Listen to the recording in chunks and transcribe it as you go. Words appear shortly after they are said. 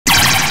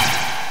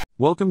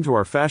Welcome to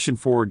our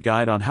fashion-forward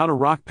guide on how to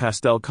rock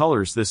pastel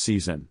colors this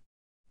season.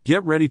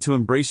 Get ready to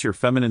embrace your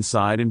feminine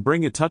side and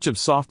bring a touch of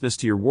softness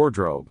to your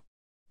wardrobe.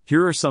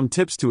 Here are some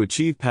tips to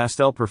achieve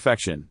pastel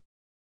perfection.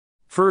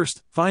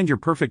 First, find your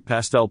perfect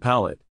pastel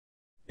palette.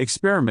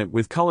 Experiment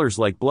with colors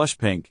like blush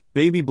pink,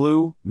 baby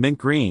blue, mint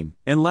green,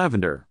 and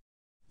lavender.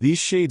 These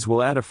shades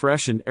will add a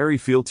fresh and airy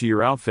feel to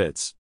your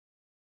outfits.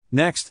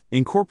 Next,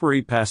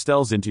 incorporate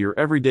pastels into your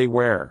everyday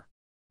wear.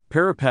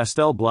 Pair a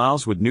pastel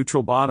blouse with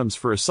neutral bottoms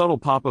for a subtle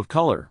pop of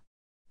color.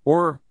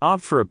 Or,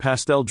 opt for a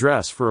pastel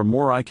dress for a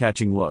more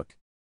eye-catching look.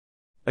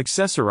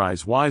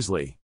 Accessorize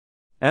wisely.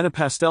 Add a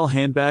pastel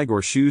handbag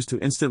or shoes to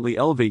instantly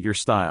elevate your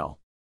style.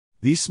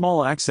 These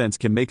small accents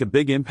can make a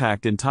big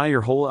impact and tie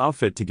your whole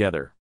outfit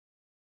together.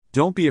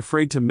 Don't be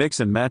afraid to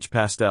mix and match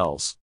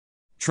pastels.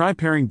 Try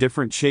pairing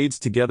different shades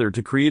together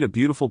to create a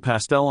beautiful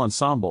pastel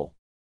ensemble.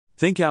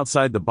 Think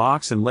outside the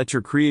box and let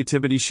your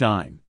creativity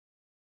shine.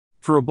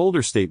 For a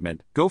bolder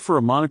statement, go for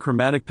a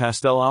monochromatic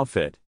pastel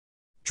outfit.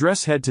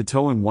 Dress head to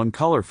toe in one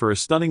color for a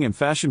stunning and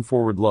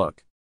fashion-forward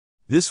look.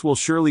 This will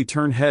surely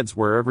turn heads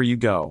wherever you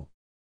go.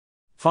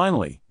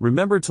 Finally,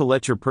 remember to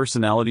let your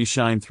personality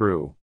shine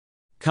through.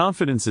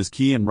 Confidence is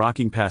key in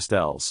rocking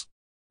pastels.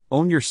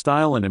 Own your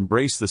style and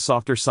embrace the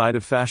softer side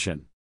of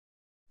fashion.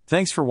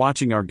 Thanks for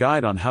watching our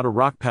guide on how to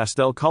rock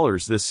pastel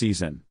colors this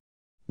season.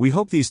 We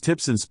hope these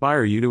tips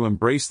inspire you to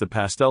embrace the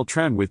pastel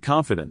trend with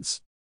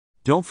confidence.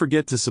 Don't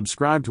forget to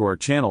subscribe to our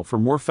channel for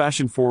more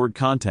fashion-forward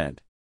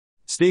content.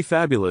 Stay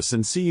fabulous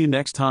and see you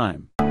next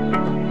time.